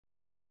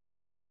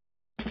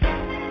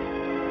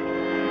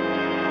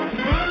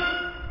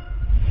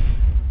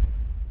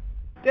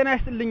ጤና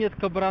ይስጥልኝ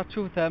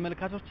የተከበራችሁ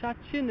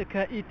ተመልካቾቻችን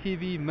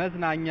ከኢቲቪ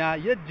መዝናኛ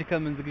የእጅ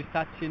ከምን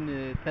ዝግጅታችን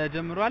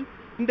ተጀምሯል።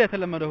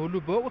 እንደተለመደው ሁሉ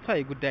በወቅታዊ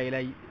ጉዳይ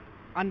ላይ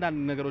አንዳንድ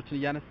ነገሮችን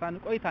እያነሳን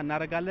ቆይታ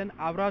እናደርጋለን።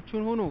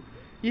 አብራችሁን ሁኑ።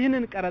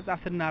 ይህንን ቀረጻ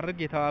ስናደርግ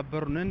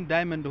የተባበሩንን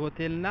ዳይመንድ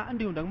ሆቴልና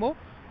እንዲሁም ደግሞ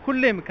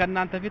ሁሌም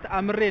ከናንተ ፊት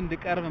አምሬ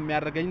እንድቀርብ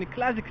የሚያደርገኝ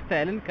ክላሲክ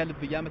ስታይልን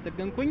ከልብ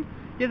እያመሰገንኩኝ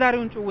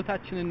የዛሬውን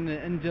ጭውውታችንን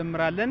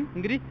እንጀምራለን።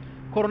 እንግዲህ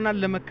ኮሮናን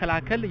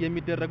ለመከላከል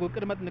የሚደረጉ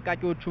ቅድመ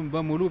ጥንቃቄዎችን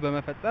በሙሉ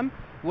በመፈጸም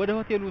ወደ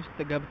ሆቴሉ ውስጥ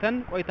ገብተን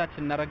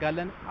ቆይታችንን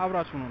እናደርጋለን።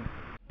 አብራችሁን ሁኑ።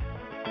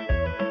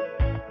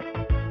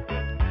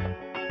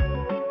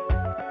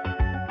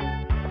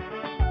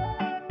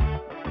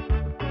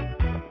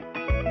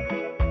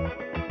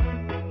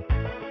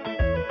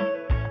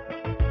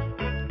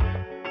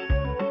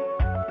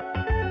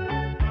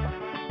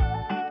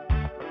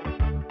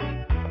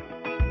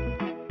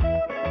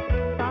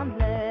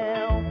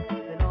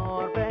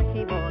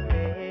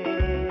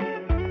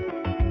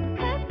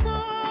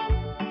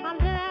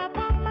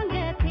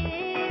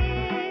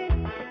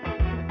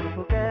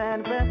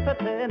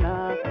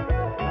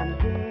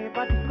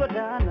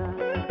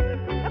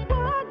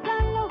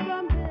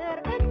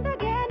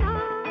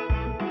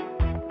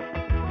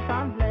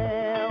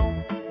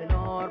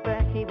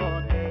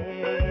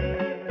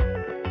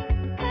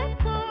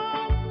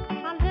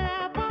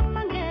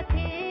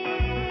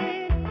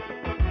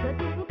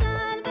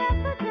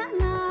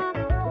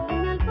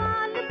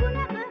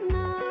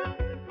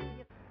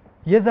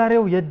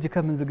 የዛሬው የእጅ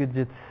ከምን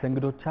ዝግጅት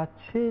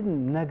እንግዶቻችን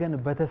ነገን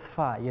በተስፋ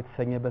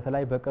የተሰኘ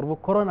በተለይ በቅርቡ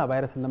ኮሮና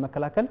ቫይረስን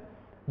ለመከላከል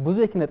ብዙ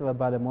የኪነ ጥበብ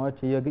ባለሙያዎች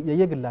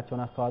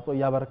የየግላቸውን አስተዋጽኦ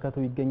ያበረከቱ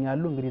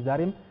ይገኛሉ። እንግዲህ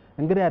ዛሬም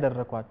እንግዳ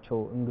ያደረኳቸው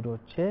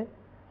እንግዶቼ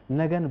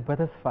ነገን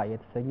በተስፋ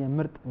የተሰኘ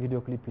ምርጥ ቪዲዮ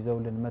ክሊፕ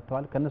ይዘውልን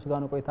መጥተዋል። ከነሱ ጋር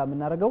ነው ቆይታ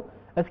የምናደርገው።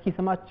 እስኪ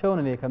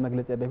ስማቸውን እኔ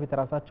ከመግለጽ በፊት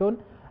ራሳቸውን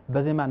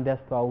በዜማ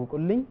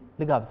እንዲያስተዋውቁልኝ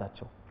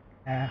ልጋብዛቸው።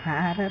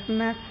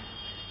 ሀረርናት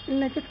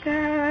ነጭት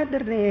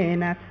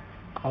ከድሬናት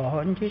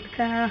ቆንጂት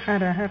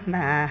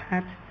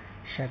ከሀረርናት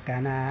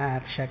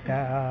ሸጋናት ሸጋ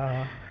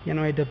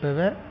የነዋይ ደበበ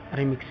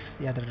ሪሚክስ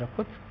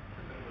ያደረኩት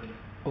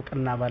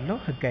እውቅና ባለው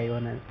ህጋዊ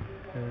የሆነ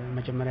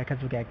መጀመሪያ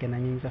ከዚህ ጋር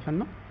ያገናኘኝ ዘፈን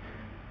ነው።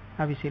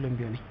 አቤሴሎም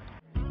ቢሆነኝ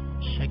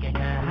ሸጋ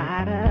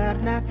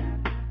ከሀረርናት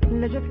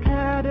ነጭት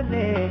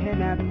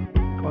ከድሬናት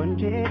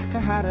ቆንጂት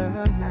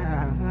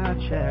ከሀረርናት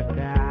ሸጋ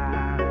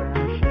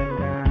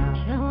ሸጋ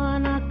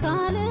ሸዋና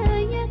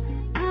ካለየ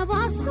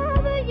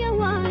አባሰበ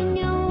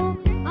የዋኛው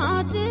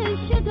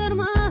አትሽገር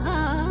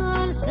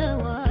ማል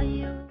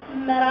ሰዋዩ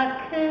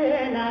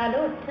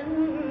መራክናሎትም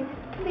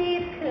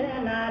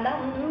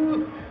ቢክናላም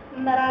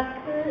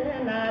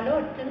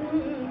መራክናሎትም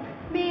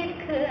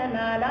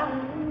ቢክናላም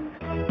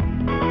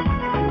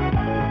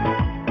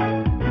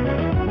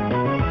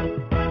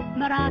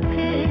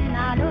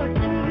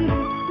መራክናሎትም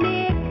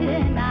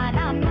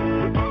ቢክናላም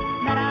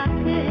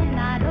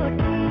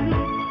መራክናሎትም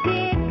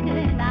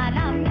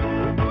ቢክናላም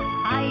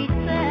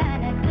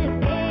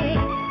አይሰነጥቤ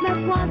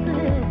መጓዝ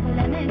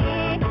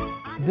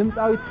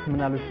ድምጻዊት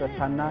ምናሉሽ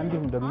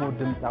እንዲሁም ደግሞ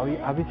ድምጻዊ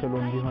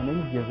አቤሴሎም ቢሆነኝ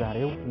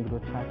የዛሬው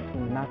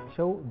እንግዶቻችን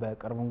ናቸው።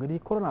 በቅርቡ እንግዲህ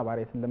ኮሮና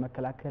ቫይረስን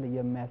ለመከላከል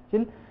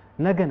የሚያስችል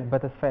ነገን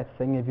በተስፋ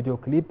የተሰኘ ቪዲዮ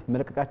ክሊፕ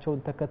መልቀቃቸውን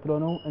ተከትሎ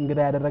ነው እንግዳ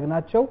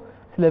ያደረግናቸው።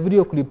 ስለ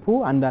ቪዲዮ ክሊፑ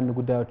አንዳንድ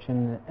ጉዳዮችን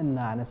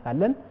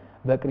እናነሳለን።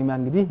 በቅድሚያ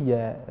እንግዲህ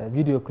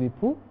የቪዲዮ ክሊፑ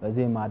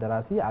ዜማ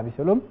ደራሲ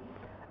አቤሴሎም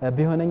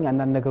ቢሆነኝ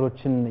አንዳንድ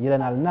ነገሮችን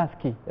ይለናልና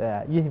እስኪ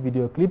ይህ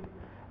ቪዲዮ ክሊፕ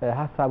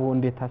ሐሳቡ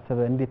እንዴት ታሰበ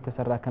እንዴት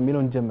ተሰራ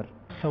ከሚለው እንጀምር።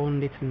 ሰው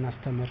እንዴት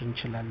እናስተምር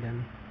እንችላለን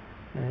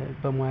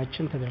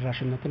በሙያችን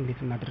ተደራሽነትን እንዴት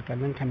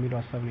እናደርጋለን ከሚለው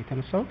ሐሳብ ነው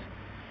የተነሳው።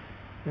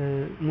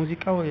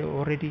 ሙዚቃው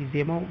ኦሬዲ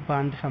ዜማው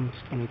በአንድ ሳምንት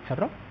ውስጥ ነው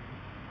የተሰራው።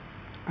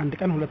 አንድ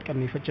ቀን ሁለት ቀን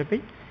ነው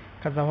የፈጀብኝ።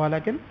 ከዛ በኋላ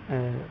ግን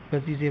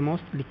በዚህ ዜማ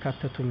ውስጥ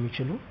ሊካተቱ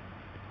የሚችሉ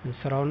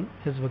ስራውን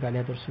ህዝብ ጋር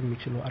ሊያደርሱ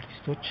የሚችሉ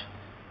አርቲስቶች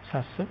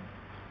ሳስብ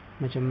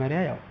መጀመሪያ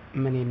ያው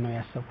ምንን ነው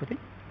ያሰብኩት።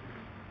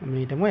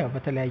 ምን ደግሞ ያው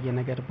በተለያየ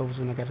ነገር በብዙ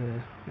ነገር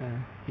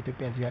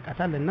ኢትዮጵያ እዚህ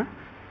ያቃታልና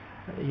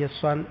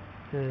የሷን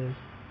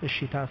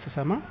እሺታ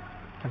ስሰማ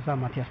ከዛ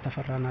ማቲያስ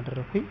ተፈራን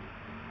አደረኩኝ።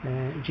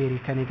 ጄሪ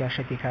ከኔ ጋር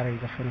ሸጌ ካሬ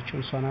ዘፈነችው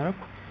እሷን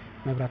አረኩ።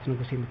 መብራት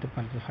ንጉስ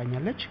የምትባል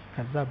ዘፋኛለች።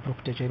 ከዛ ብሩክ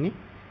ደጀኔ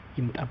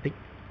ይምጣብኝ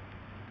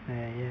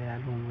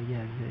የአልበሙ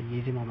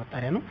የዜማው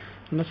መጣሪያ ነው።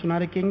 እነሱን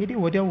አረቄ እንግዲህ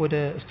ወዲያው ወደ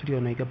ስቱዲዮ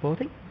ነው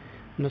የገባሁት።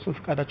 እነሱን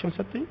ፍቃዳቸውን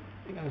ሰጡኝ።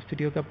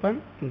 ስቱዲዮ ገባን።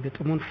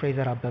 ግጥሙን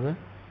ፍሬዘር አበበ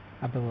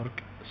ወርቅ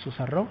እሱ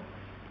ሰራው።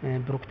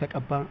 ብሩክ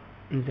ተቀባ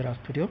እንዝራ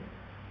ስቱዲዮ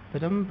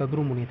በደንብ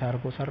በግሩም ሁኔታ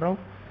አድርጎ ሰራው።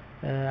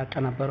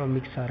 አቀናበረው፣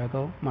 ሚክስ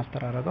አረጋው፣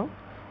 ማስተር አረጋው።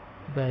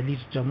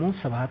 በሊድ ደግሞ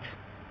ስብሐት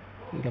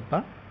ገባ።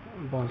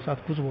 በአሁኑ ሰዓት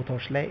ብዙ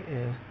ቦታዎች ላይ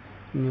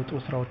የሚወጡ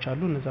ስራዎች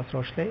አሉ። እነዛ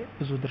ስራዎች ላይ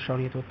ብዙ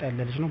ድርሻውን እየተወጣ ያለ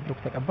ልጅ ነው ብሩክ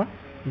ተቀባ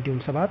እንዲሁም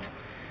ስብሐት።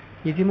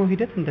 የዜማው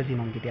ሂደት እንደዚህ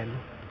ነው እንግዲህ ያለው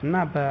እና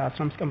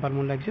በ15 ቀን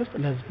ባልሞላ ጊዜ ውስጥ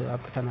ለህዝብ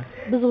አብቅተናል።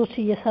 ብዙዎች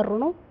እየሰሩ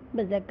ነው።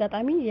 በዚህ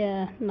አጋጣሚ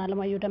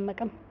የናለማየሁ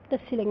ደመቀም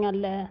ደስ ይለኛል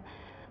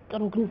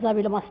ጥሩ ግንዛቤ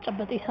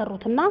ለማስጨበጥ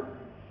የሰሩትና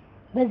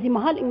በዚህ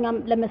መሃል እኛም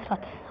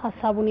ለመስራት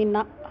ሐሳቡንና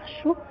አሹ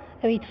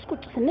ቤት ውስጥ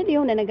ቁጭ ስንል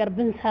የሆነ ነገር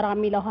ብንሰራ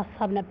የሚለው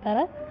ሐሳብ ነበረ።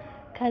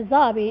 ከዛ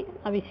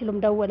አቤሴሎም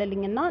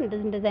ደወለልኝና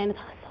እንደዚህ አይነት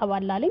ሐሳብ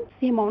አላለኝ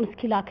ዜማውን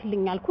እስኪ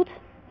ላክልኝ አልኩት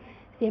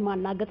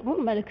ዜማና ግጥሙን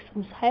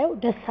መልእክቱን ሳየው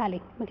ደስ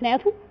አለኝ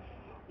ምክንያቱም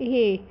ይሄ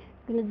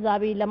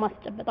ግንዛቤ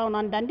ለማስጨበጣውን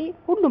አንዳንዴ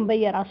ሁሉም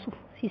በየራሱ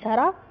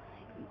ሲሰራ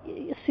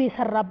እሱ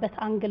የሰራበት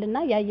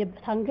አንግልና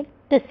ያየበት አንግል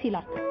ደስ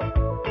ይላል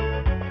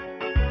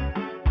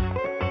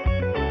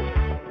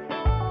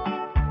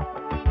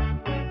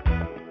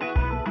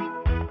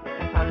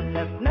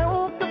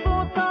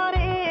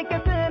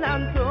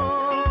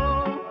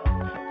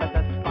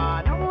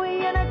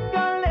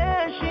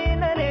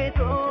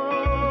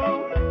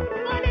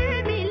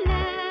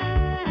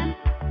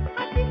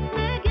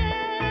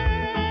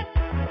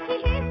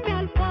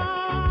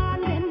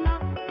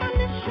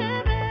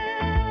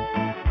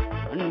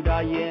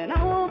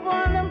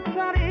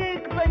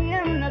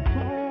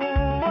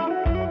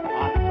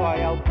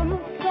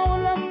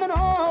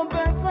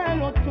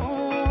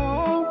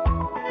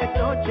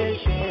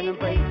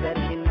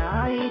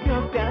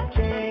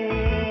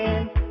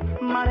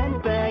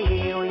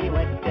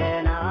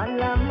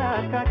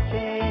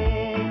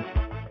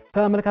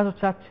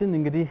ተመልካቾቻችን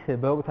እንግዲህ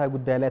በወቅታዊ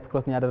ጉዳይ ላይ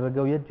ትኩረት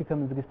ያደረገው የእጅ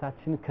ከምን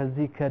ዝግጅታችን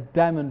ከዚህ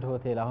ከዳይመንድ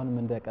ሆቴል አሁንም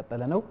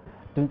እንደቀጠለ ነው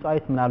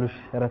ድምጻዊት ምናሉሽ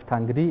ረታ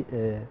እንግዲህ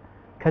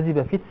ከዚህ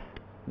በፊት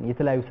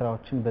የተለያዩ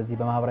ስራዎችን በዚህ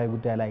በማህበራዊ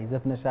ጉዳይ ላይ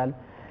ዘፍነሻል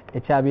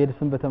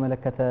ኤችአይቪ/ኤድስን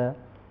በተመለከተ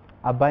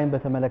አባይን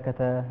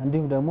በተመለከተ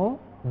እንዲሁም ደግሞ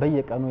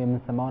በየቀኑ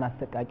የምንሰማውን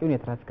አስተቃቂውን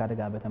የትራፊክ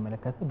አደጋ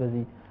በተመለከተ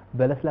በዚህ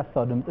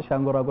በለስላሳው ድምጽሽ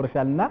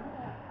አንጎራጎረሻልና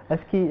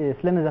እስኪ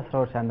ስለነዛ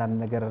ስራዎች አንዳንድ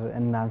ነገር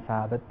እናንሳ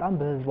በጣም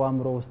በህዝቡ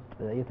አምሮ ውስጥ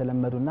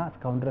የተለመዱና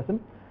እስካሁን ድረስም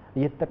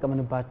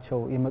እየተጠቀምንባቸው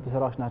የመጡ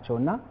ስራዎች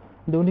ናቸውና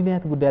እንደው እንዲህ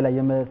አይነት ጉዳይ ላይ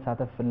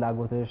የመሳተፍ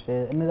ፍላጎትሽ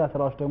እነዛ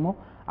ስራዎች ደግሞ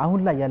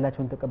አሁን ላይ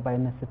ያላቸውን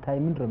ተቀባይነት ስታይ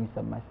ምንድነው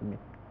የሚሰማሽ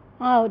ስሜት?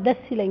 አዎ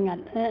ደስ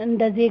ይለኛል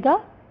እንደ ዜጋ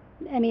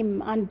እኔም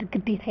አንድ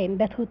ግዴታዬን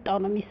በተወጣው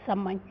ነው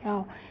የሚሰማኝ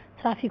ያው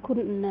ትራፊኩን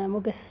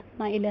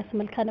ሞገስና ኤልያስ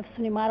መልካ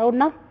ነፍሱን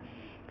ይማረውና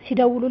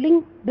ሲደውሉልኝ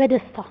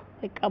በደስታ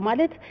በቃ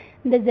ማለት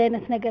እንደዚህ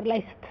አይነት ነገር ላይ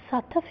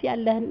ስትሳተፍ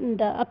ያለህን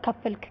እንደ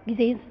አካፈልክ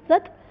ጊዜን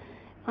ስትሰጥ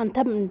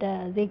አንተም እንደ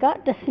ዜጋ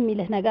ደስ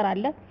የሚልህ ነገር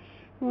አለ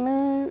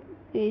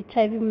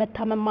ኤችአይቪ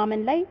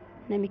መታመማመን ላይ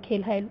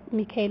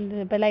ሚካኤል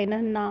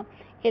በላይነህና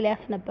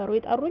ኤልያስ ነበሩ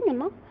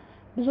የጠሩኝና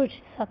ብዙዎች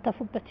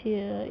ተሳተፉበት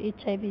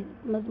ኤችአይቪ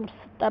መዝሙር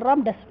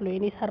ሲጠራም ደስ ብሎኝ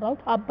ነው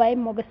የሰራሁት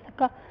አባይም ሞገስ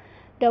ተካ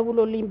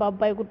ደውሎልኝ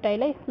በአባይ ጉዳይ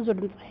ላይ ብዙ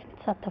ድምጻውያን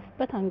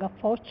ተሳተፉበት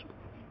አንጋፋዎች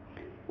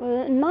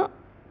እና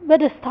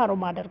በደስታ ነው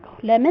ማደርገው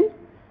ለምን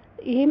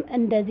ይሄም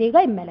እንደ ዜጋ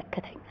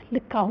ይመለከተኛል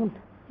ልክ አሁን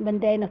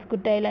በእንዲህ አይነት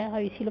ጉዳይ ላይ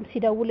አቤሴሎም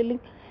ሲደውልልኝ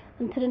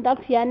እንትን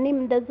እንዳልኩ ያኔም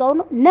እንደዛው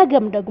ነው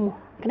ነገም ደግሞ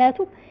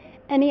ምክንያቱም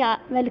እኔ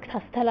መልእክት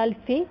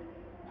አስተላልፌ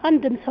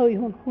አንድም ሰው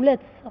ይሁን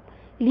ሁለት ሰው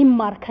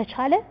ሊማር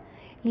ከቻለ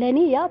ለኔ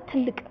ያ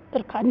ትልቅ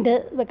ብርካ እንደ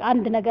በቃ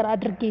አንድ ነገር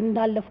አድርጌ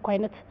እንዳለፍኩ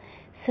አይነት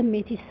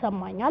ስሜት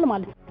ይሰማኛል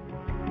ማለት ነው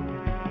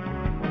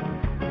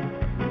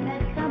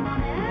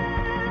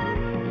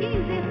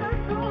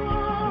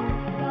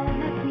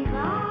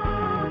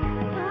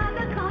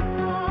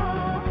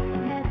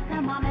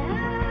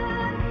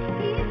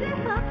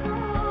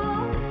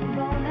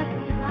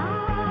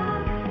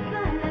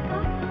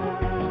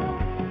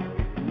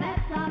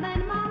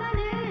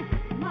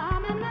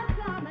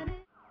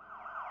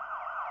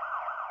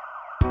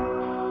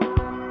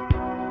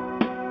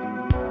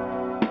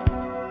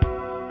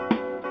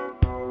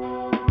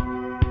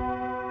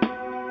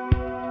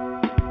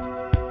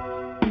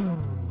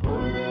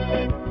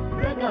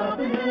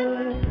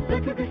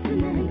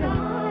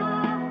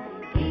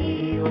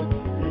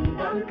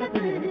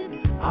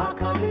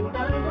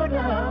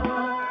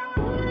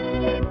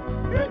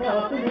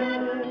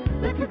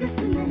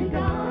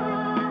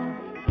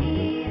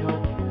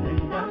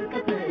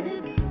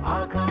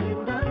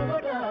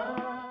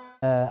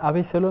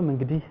አቤሴሎም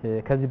እንግዲህ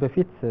ከዚህ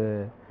በፊት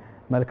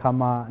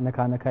መልካማ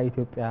ነካ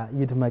ኢትዮጵያ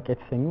ይድመቅ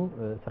የተሰኙ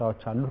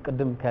ስራዎች አሉ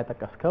ቅድም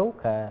ከጠቀስከው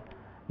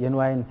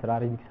የንዋይን ስራ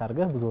ሪሚክስ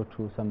አድርገህ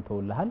ብዙዎቹ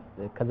ሰምተውልሃል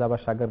ከዛ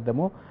ባሻገር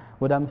ደግሞ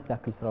ወደ 5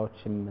 ያክል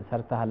ስራዎችም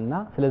ሰርተሃልና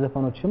ስለ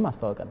ዘፈኖችም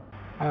አስተዋውቀን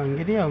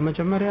እንግዲህ ያው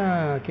መጀመሪያ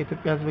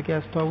ከኢትዮጵያ ህዝብ ጋር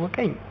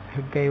ያስተዋወቀኝ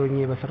ህጋዊ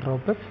ሆኜ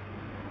በሰራውበት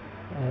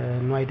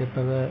ንዋይ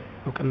ደበበ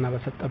እውቅና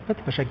በሰጠበት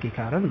በሸጌ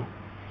ካረን ነው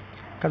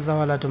ከዛ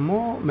በኋላ ደግሞ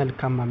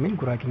መልካም ማሚል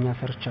ጉራግኛ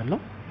ሰርቻለሁ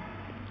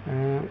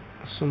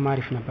እሱም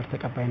አሪፍ ነበር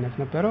ተቀባይነት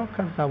ነበረው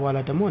ከዛ በኋላ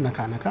ደግሞ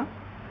ነካ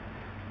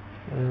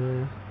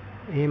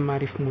ይሄም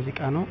አሪፍ ሙዚቃ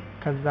ነው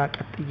ከዛ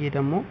ቀጥዬ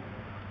ደግሞ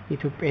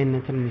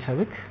ኢትዮጵያዊነትን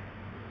የሚሰብክ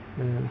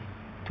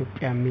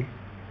ኢትዮጵያ የሚል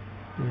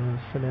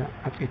ስለ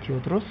አጼ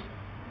ቴዎድሮስ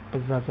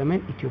በዛ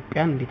ዘመን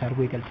ኢትዮጵያን እንዴት አድርጎ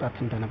ይገልጻት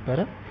እንደነበረ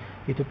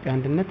የኢትዮጵያ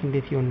አንድነት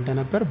እንዴት ይሆን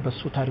እንደነበር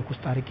በሱ ታሪክ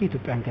ውስጥ አድርጌ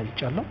ኢትዮጵያን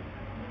ገልጫለሁ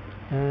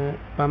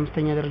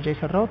በአምስተኛ ደረጃ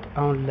የሰራሁት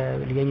አሁን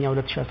ለየኛ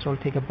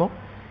 2012 የገባው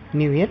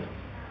ኒው ኢየር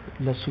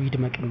ለሱ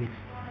ይድመቅ የሚል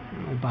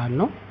ባህል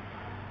ነው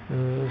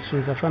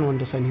እሱን ዘፈን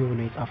ወንደሰን ይሁን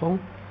ነው የጻፈው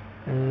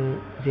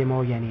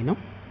ዜማው ያኔ ነው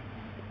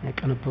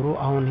ቅንብሩ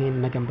አሁን ይሄን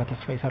ነገም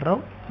በተስፋ የሰራው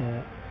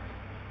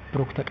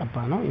ብሩክ ተቀባ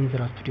ነው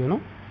እንዝራ ስቱዲዮ ነው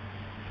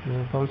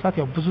በአሁን ሰዓት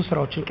ያው ብዙ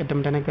ስራዎችን ቅድም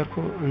እንደነገርኩ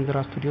እንዝራ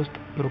ስቱዲዮ ውስጥ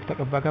ብሩክ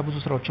ተቀባ ጋር ብዙ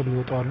ስራዎችን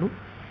የሚወጡ አሉ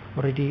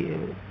ኦሬዲ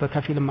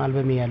በከፊልም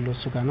አልበሜ ያለው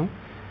እሱ ጋር ነው።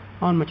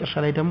 አሁን መጨረሻ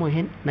ላይ ደግሞ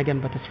ይሄን ነገን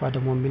በተስፋ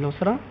ደግሞ የሚለው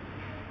ስራ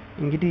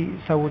እንግዲህ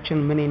ሰዎችን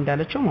ምን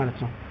እንዳለቸው ማለት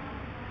ነው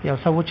ያው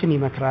ሰዎችን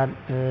ይመክራል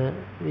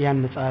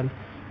ያንጻል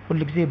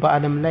ሁልጊዜ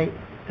በአለም ላይ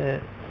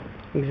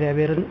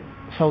እግዚአብሔርን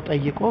ሰው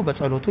ጠይቆ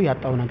በጸሎቱ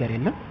ያጣው ነገር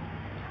የለም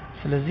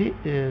ስለዚህ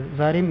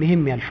ዛሬም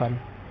ይሄም ያልፋል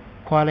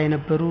ኋላ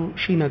የነበሩ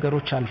ሺህ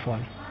ነገሮች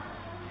አልፈዋል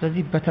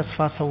ስለዚህ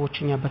በተስፋ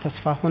ሰዎችኛ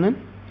በተስፋ ሆነን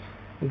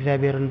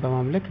እግዚአብሔርን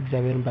በማምለክ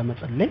እግዚአብሔርን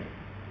በመጸለይ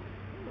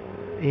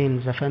ይሄን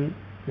ዘፈን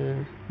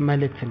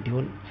መልእክት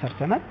እንዲሆን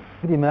ሰርተናል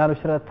እንግዲህ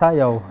ምናሉሽ ረታ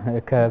ያው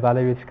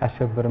ከባለቤትሽ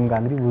ካሸበርም ጋር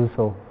እንግዲህ ብዙ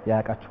ሰው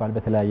ያውቃችኋል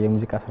በተለያየ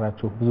የሙዚቃ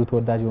ስራችሁ ብዙ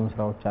ተወዳጅ የሆኑ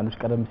ስራዎች አሉሽ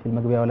ቀደም ሲል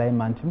መግቢያው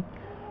ላይም አንቺም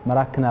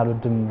መራክን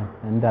አልወድም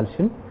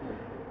እንዳልሽን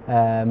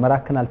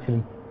መራክን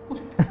አልችልም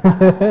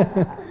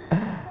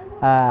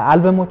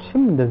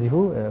አልበሞችም እንደዚሁ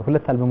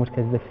ሁለት አልበሞች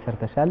ከዚህ በፊት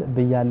ሰርተሻል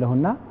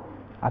ብያለሁና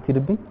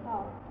አትሂድብኝ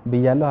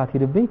ብያለሁ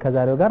አትሂድብኝ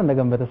ከዛሬው ጋር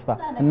ነገም በተስፋ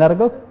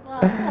እናርገው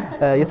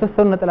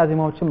የተወሰኑ ነጠላ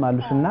ዜማዎችም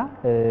አሉሽና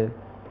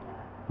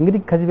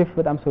እንግዲህ ከዚህ በፊት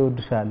በጣም ሰው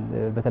ይወድሻል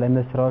በተለይ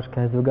እነዚህ ስራዎች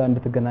ከህዝብ ጋር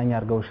እንድትገናኝ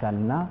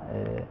አድርገውሻልና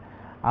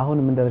አሁን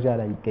ምን ደረጃ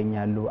ላይ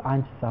ይገኛሉ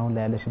አንቺስ አሁን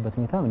ላይ ያለሽበት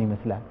ሁኔታ ምን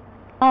ይመስላል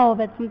አዎ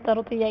በጣም ጥሩ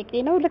ጥያቄ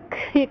ነው ልክ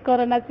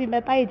የኮሮና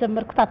ሲመጣ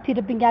የጀመርኩት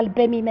አትሂድብኝ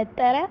አልበሜ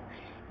መጠሪያ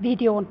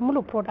ቪዲዮውን ሙሉ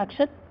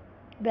ፕሮዳክሽን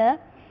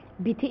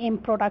በቢቲኤም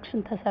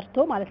ፕሮዳክሽን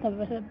ተሰርቶ ማለት ነው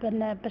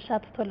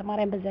በሻትቶ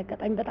ለማርያም በዚህ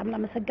አጋጣሚ በጣም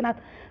እናመሰግናት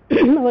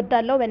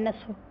እወዳለሁ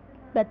በእነሱ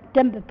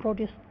በደንብ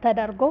ፕሮዲዩስ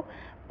ተደርጎ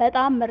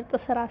በጣም ምርጥ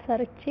ስራ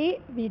ሰርቼ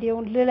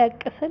ቪዲዮውን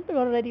ልለቅስል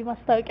ኦሬዲ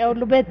ማስታወቂያ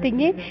ሁሉ በትኜ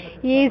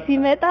ይሄ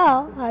ሲመጣ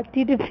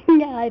አትሂድብኝ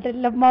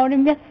አይደለም አሁን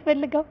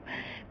የሚያስፈልገው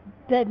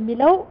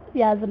በሚለው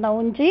ያዝነው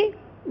እንጂ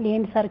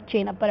ይሄን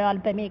ሰርቼ ነበር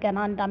አልበሜ ገና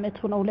አንድ አመቱ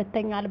ነው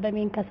ሁለተኛ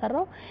አልበሜን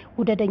ከሰራው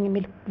ውደደኝ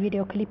የሚል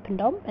ቪዲዮ ክሊፕ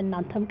እንደውም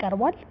እናንተም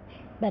ቀርቧል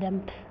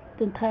በደንብ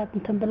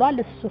እንትን ብሏል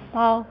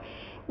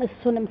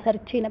እሱንም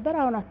ሰርቼ ነበር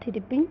አሁን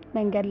አትሂድብኝ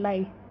መንገድ ላይ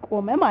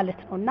ቆመ ማለት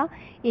ነውና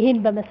ይሄን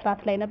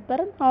በመስራት ላይ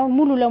ነበርን አሁን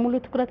ሙሉ ለሙሉ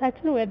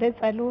ትኩረታችን ወደ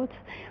ጸሎት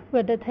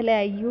ወደ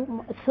ተለያዩ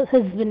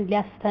ህዝብን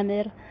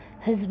ሊያስተምር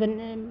ህዝብን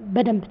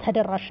በደንብ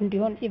ተደራሽ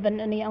እንዲሆን ኢቭን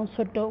እኔ አሁን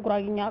ሶዶ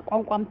ጉራጌኛ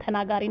ቋንቋም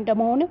ተናጋሪ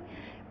እንደመሆኑ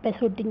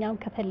በሶድኛም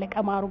ከፈለቀ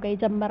ማሩ ጋር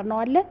የጀመርነው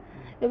አለ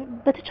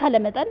በተቻለ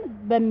መጠን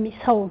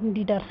በሚሰው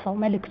እንዲደርሰው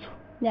መልእክቱ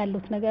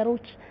ያሉት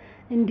ነገሮች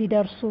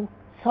እንዲደርሱ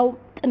ሰው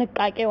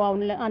ጥንቃቄው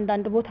አሁን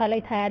አንዳንድ ቦታ ላይ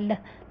ታያለ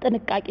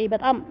ጥንቃቄ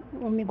በጣም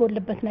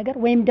የሚጎልበት ነገር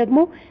ወይም ደግሞ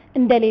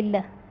እንደሌለ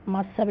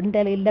ማሰብ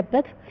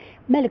እንደሌለበት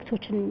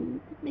መልእክቶችን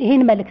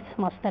ይሄን መልእክት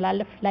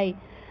ማስተላለፍ ላይ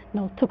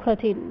ነው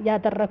ትኩረቴን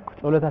ያደረኩት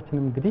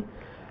ጸሎታችንም እንግዲህ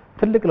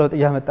ትልቅ ለውጥ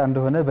ያመጣ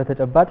እንደሆነ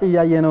በተጨባጭ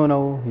ያያየነው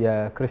ነው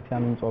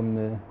የክርስቲያኑን ጾም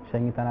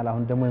ሸኝተናል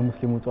አሁን ደግሞ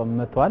የሙስሊሙ ጾም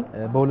መጥቷል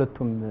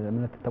በሁለቱም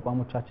እምነት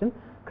ተቋሞቻችን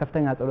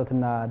ከፍተኛ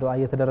ጸሎትና ዱዓ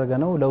እየተደረገ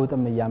ነው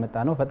ለውጥም ያመጣ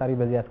ነው ፈጣሪ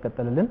በዚህ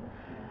ያስቀጥልልን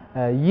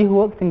ይህ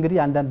ወቅት እንግዲህ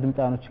አንዳንድ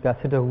ድምጻኖች ጋር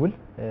ስደውል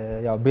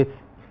ያው ቤት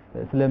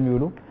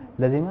ስለሚውሉ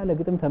ለዜማ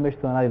ለግጥም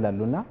ተመችቶናል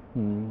ይላሉና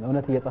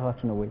እውነት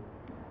እየጻፋችሁ ነው ወይ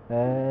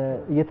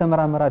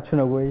እየተመራመራችሁ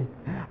ነው ወይ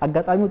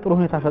አጋጣሚው ጥሩ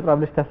ሁኔታ ፈጥራ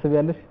ብለሽ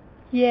ታስቢያለሽ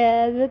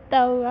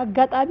የዘጣው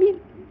አጋጣሚ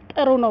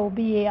ጥሩ ነው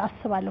ብዬ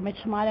አስባለሁ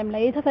መቼም ዓለም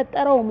ላይ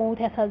የተፈጠረው ሞት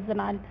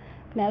ያሳዝናል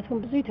ምክንያቱም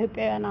ብዙ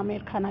ኢትዮጵያውያን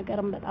አሜሪካን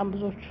ሀገርም በጣም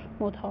ብዙዎች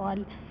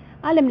ሞተዋል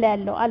ዓለም ላይ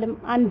ያለው ዓለም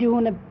አንድ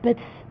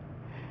የሆነበት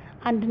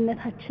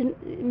አንድነታችን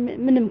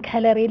ምንም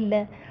ከለር የለ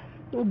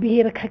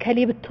ብሄር ከከሌ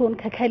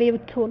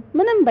ብትሆን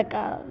ምንም በቃ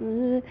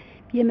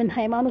የምን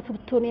ሃይማኖት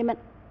ብትሆን የምን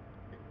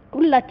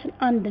ሁላችን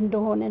አንድ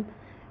እንደሆነን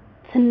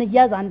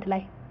ስንያዝ አንድ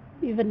ላይ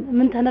ኢቭን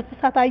ምን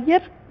ተነፍሳት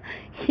አየር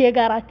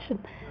የጋራችን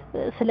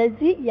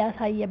ስለዚህ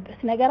ያሳየበት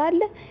ነገር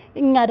አለ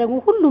እኛ ደግሞ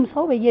ሁሉም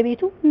ሰው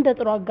በየቤቱ እንደ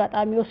ጥሩ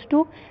አጋጣሚ ወስዶ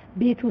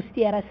ቤት ውስጥ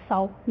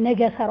የረሳው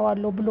ነገ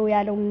ሰራዋለሁ ብሎ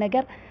ያለውን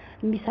ነገር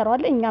የሚሰራው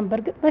አለ እኛም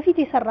በርግጥ በፊት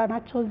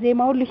የሰራናቸው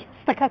ዜማውን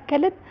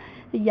ሊስተካከልን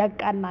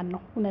እያቃናን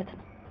ነው እውነት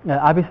ነው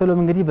አቤሴሎም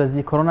እንግዲህ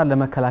በዚህ ኮሮና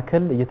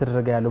ለመከላከል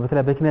እየተደረገ ያለው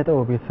በተለይ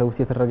በኪነጥበብ ቤተሰብ ውስጥ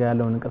እየተደረገ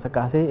ያለውን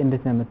እንቅስቃሴ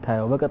እንዴት ነው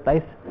የምታየው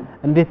በቀጣይስ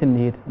እንዴት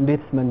እንሄድ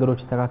እንዴትስ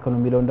መንገዶች ተካከሉ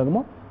የሚለውን ደግሞ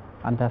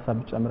አንተ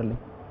ሐሳብ ጨምርልኝ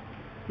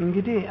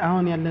እንግዲህ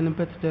አሁን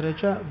ያለንበት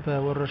ደረጃ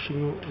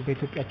በወረርሽኙ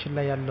በኢትዮጵያችን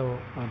ላይ ያለው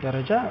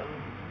ደረጃ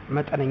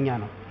መጠነኛ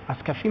ነው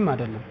አስከፊም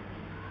አይደለም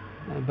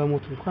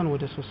በሞት እንኳን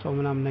ወደ 3 ሰው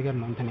ምናምን ነገር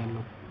ነው እንትን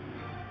ያለው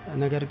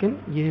ነገር ግን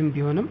ይህም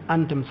ቢሆንም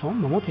አንድም ሰው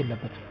መሞት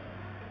የለበትም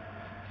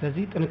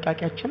ስለዚህ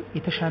ጥንቃቄያችን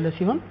የተሻለ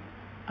ሲሆን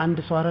አንድ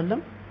ሰው አይደለም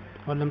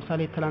አሁን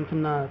ለምሳሌ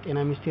ትላንትና ጤና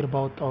ሚኒስቴር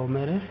ባወጣው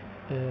መርህ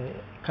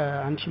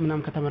ከአንቺ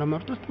ምናምን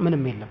ከተመረመሩት ውስጥ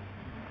ምንም የለም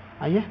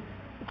አየህ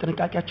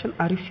ጥንቃቄያችን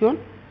አሪፍ ሲሆን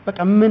በቃ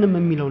ምንም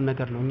የሚለው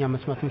ነገር ነው እኛ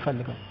መስማት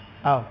እንፈልገው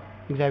አዎ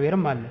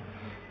እግዚአብሔርም አለ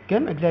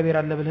ግን እግዚአብሔር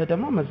አለ ብለህ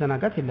ደግሞ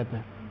መዘናጋት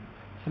የለብህም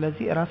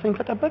ስለዚህ ራስን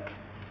ከጠበቅ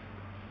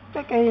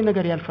በቃ ይሄ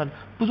ነገር ያልፋል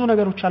ብዙ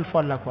ነገሮች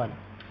አልፏል አቋል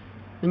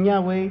እኛ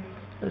ወይ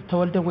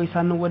ተወልደን ወይ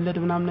ሳንወለድ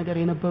ምናምን ነገር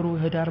የነበሩ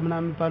ህዳር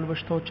ምናምን የሚባሉ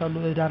በሽታዎች አሉ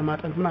ህዳር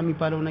ማጠንት ምናምን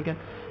የሚባለው ነገር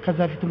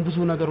ከዛ ፊትም ብዙ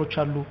ነገሮች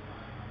አሉ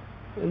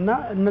እና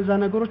እነዛ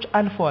ነገሮች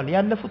አልፈዋል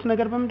ያለፉት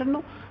ነገር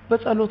በመንደነው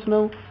በጸሎት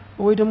ነው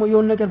ወይ ደግሞ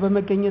የሆነ ነገር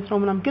በመገኘት ነው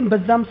ምናምን ግን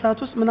በዛም ሰዓት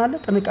ውስጥ ምን አለ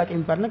ጥንቃቄ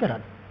የሚባል ነገር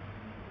አለ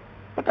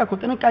በቃ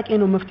ጥንቃቄ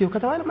ነው መፍትሄው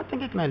ከተባለ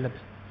መጠንቀቅ ነው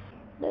ያለበት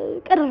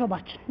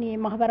ቅርርባችን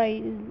የማህበራዊ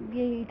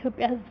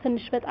የኢትዮጵያ ህዝብ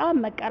ትንሽ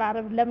በጣም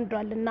መቀራረብ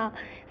ለምዷልና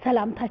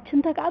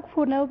ሰላምታችን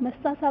ተቃቅፎ ነው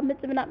መሳሳም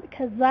ምናምን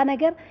ከዛ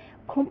ነገር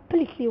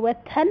ኮምፕሊትሊ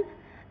ወተን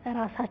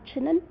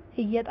ራሳችንን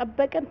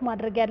እየጠበቅን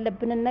ማድረግ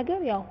ያለብንን ነገር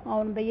ያው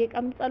አሁን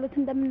በየቀኑ ጸሎት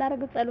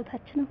እንደምናደርገው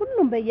ጸሎታችንን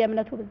ሁሉም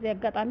በየእምነቱ በዚህ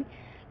አጋጣሚ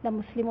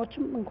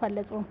ለሙስሊሞችም እንኳን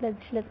ለጾም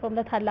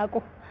ለታላቁ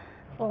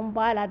ጾም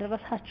በዓል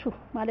አደረሳችሁ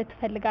ማለት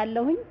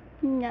ፈልጋለሁኝ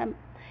እኛም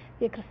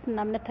የክርስትና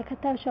እምነት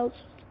ተከታዮች ያው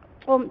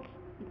ጾም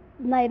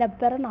ናይ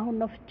ነበርን አሁን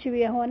ነው ፍቺ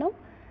የሆነው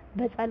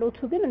በጸሎቱ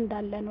ግን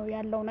እንዳለ ነው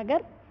ያለው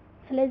ነገር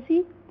ስለዚህ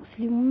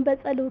ሙስሊሙም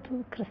በጸሎቱ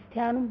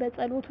ክርስቲያኑም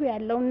በጸሎቱ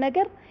ያለውን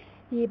ነገር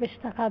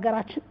የበሽታ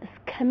ከሀገራችን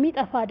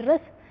እስከሚጠፋ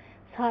ድረስ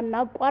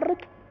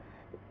ሳናቋርጥ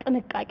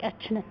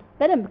ጥንቃቄያችንን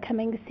በደንብ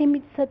ከመንግስት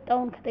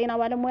የሚሰጠውን ከጤና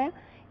ባለሙያ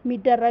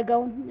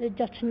የሚደረገውን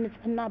እጃችንን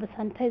ንጽህና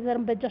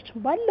በሳኒታይዘርም በእጃችን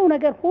ባለው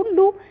ነገር ሁሉ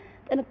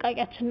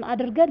ጥንቃቄያችንን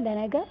አድርገን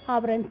ለነገ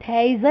አብረን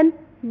ተያይዘን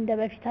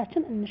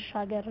እንደበፊታችን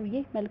እንሻገር ብዬ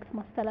መልእክት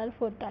ማስተላለፍ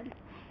እወዳለሁ።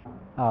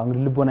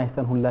 እንግዲህ ልቦና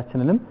ይስጠን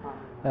ሁላችንንም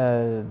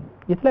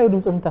የተለያዩ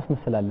ድምጾችን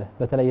ታስመስላለህ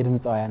በተለይ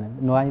የድምጻውያን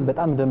ነዋይን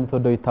በጣም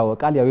እንደምትወደው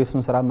ይታወቃል ያው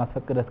የሱን ስራ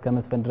ማስፈቀደስ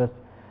ከመስፈን ድረስ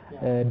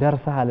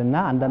ደርሰሃልና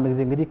አንዳንድ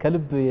ጊዜ እንግዲህ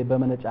ከልብ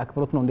በመነጫ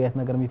አክብሮት ነው እንዲያት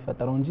ነገር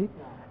የሚፈጠረው እንጂ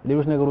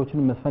ሌሎች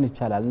ነገሮችን መስፈን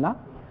ይቻላልና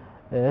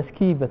እስኪ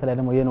በተለይ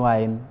ደግሞ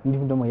የነዋይን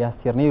እንዲሁም ደግሞ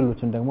ያስር ነው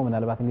ሌሎችን ደግሞ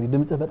ምናልባት እንግዲህ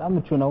ድምጽህ በጣም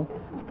ምቹ ነው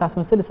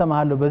ታስመስል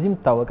ሰማሃለሁ በዚህም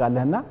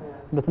ትታወቃለህና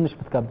በትንሽ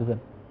ብትጋብዘን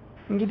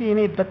እንግዲህ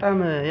እኔ በጣም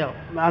ያው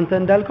አንተ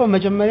እንዳልከው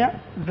መጀመሪያ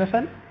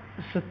ዘፈን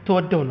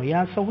ስትወደው ነው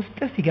ያ ሰው ውስጥ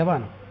ሲገባ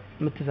ነው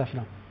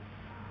የምትዘፍነው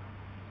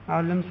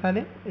አሁን ለምሳሌ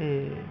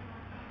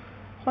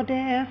ሆዴ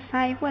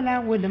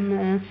ሳይወላወልም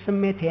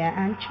ስሜቴ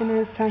አንቺን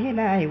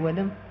ሳይላይ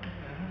ወልም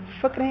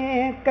ፍቅሬ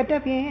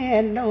ገደብ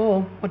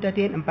የለውም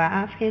ወደዴን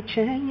በአፌ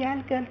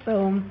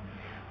ያልገልጸውም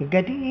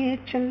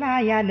ገዲችን ላይ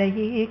ያለ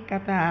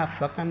ይቀጣ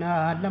ፍቅና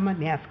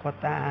ለምን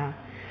ያስቆጣ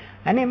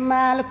እኔም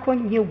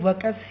አልኩኝ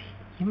ይወቀስ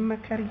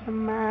ይመከር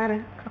ይማር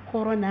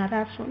ከኮሮና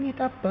ራሱን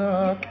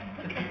ይጠብቅ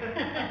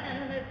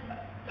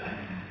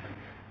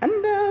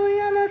እንደው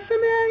ያለ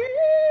ስሜ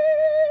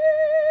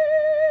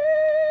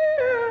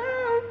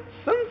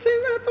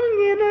ሰንሲናቱኝ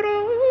ይኖሩ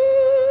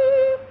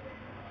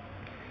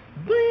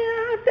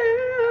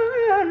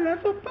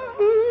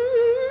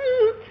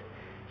በያዳለሱበት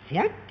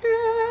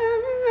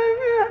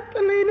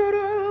ሲያቃጥል ይኖሩ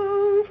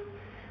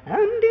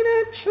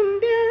እንዲነች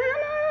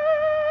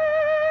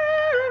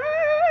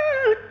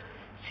እንዲያለች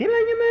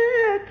ሲለኝ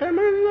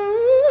መተመለው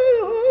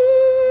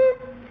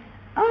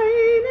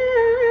አይኔ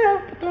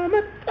አውጥቶ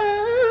መጣ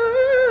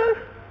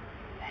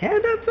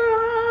ሄደ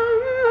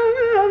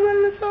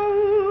ተመልሰው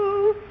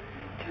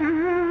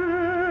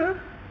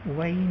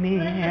ወይኔ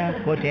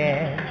ጎዴ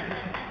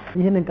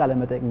ይህንን ቃለ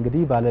መጠይቅ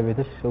እንግዲህ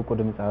ባለቤትሽ እውቁ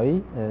ድምጻዊ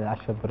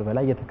አሸብር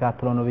በላይ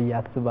የተካተለው ነው ብዬ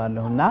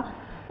አስባለሁና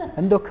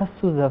እንደው ከሱ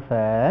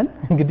ዘፈን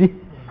እንግዲህ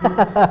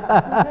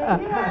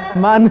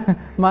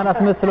ማን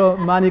አስመስሎ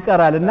ማን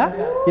ይቀራልና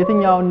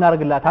የትኛውን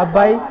እናርግላት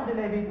አባይ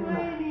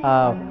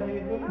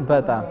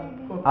በጣም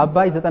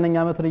አባይ 9ኛ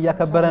ዓመቱን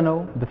እያከበረ ነው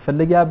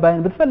ብትፈልጊ አባይን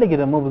ብትፈልጊ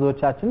ደግሞ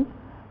ብዙዎቻችን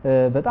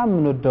በጣም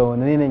እንወደው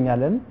እኔ ነኝ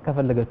ያለን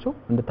ከፈለገችው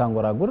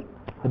እንድታንጎራጉር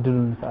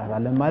እድሉን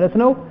እንሰጣለን ማለት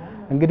ነው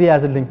እንግዲህ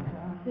ያዝልኝ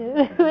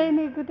ወይኔ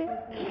ጉዴ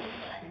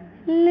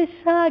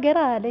ልሻገር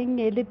አለኝ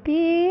ልቤ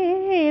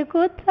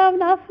ጎታም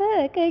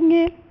ናፈቀኝ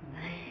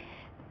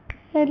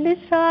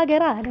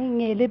ልሻገር አለኝ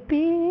ልቤ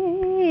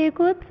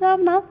ጎታም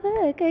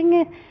ናፈቀኝ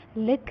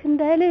ልክ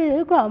እንደ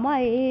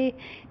ልጓማዬ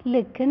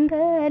ልክ እንደ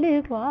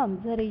ልጓም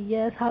ዘርዬ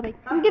ሳበኝ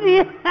እንግዲህ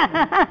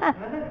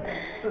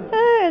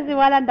እዚህ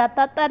በኋላ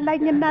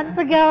እንዳታጣላኝ እና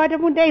ስጋዋ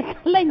ደግሞ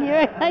እንዳይሰለኝ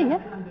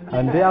ይበቃኛል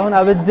እንዴ አሁን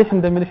አበጀሽ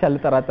እንደምልሽ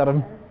አልጠራጠርም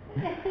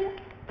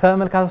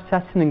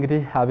ተመልካቾቻችን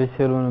እንግዲህ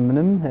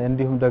አቤሴሎምንም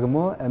እንዲሁም ደግሞ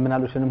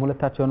ምናሉሽንም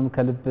ሁለታቸውንም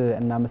ከልብ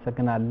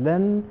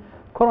እናመሰግናለን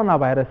ኮሮና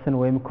ቫይረስን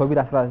ወይም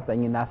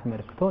ኮቪድ-19ን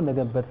አስመልክቶ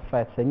ነገበት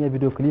ተስፋ የተሰኘ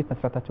ቪዲዮ ክሊፕ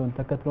መስራታቸውን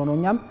ተከትሎ ነው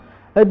እኛም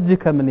እጅ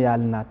ከምን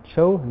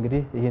ያልናቸው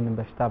እንግዲህ ይሄንን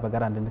በሽታ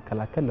በጋራ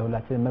እንድንከላከል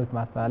ለሁላችንም መልእክት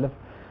ማስተላለፍ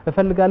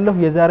እፈልጋለሁ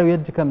የዛሬው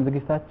የእጅ ከምን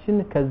ዝግጅታችን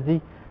ከዚህ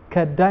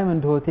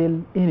ከዳይመንድ ሆቴል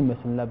ይህን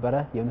ይመስል ነበረ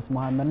የኑስ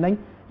መሐመድ ነኝ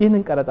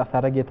ይህንን ቀረጻ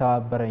ሳደርግ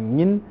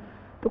የተባበረኝን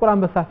ጥቁር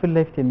አንበሳ ፊት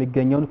ለፊት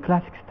የሚገኘውን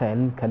ክላሲክ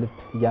ስታይልን ከልብ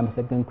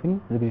እያመሰገንኩኝ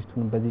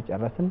ዝግጅቱን በዚህ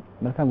ጨረስን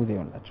መልካም ጊዜ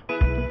ይሁንላችሁ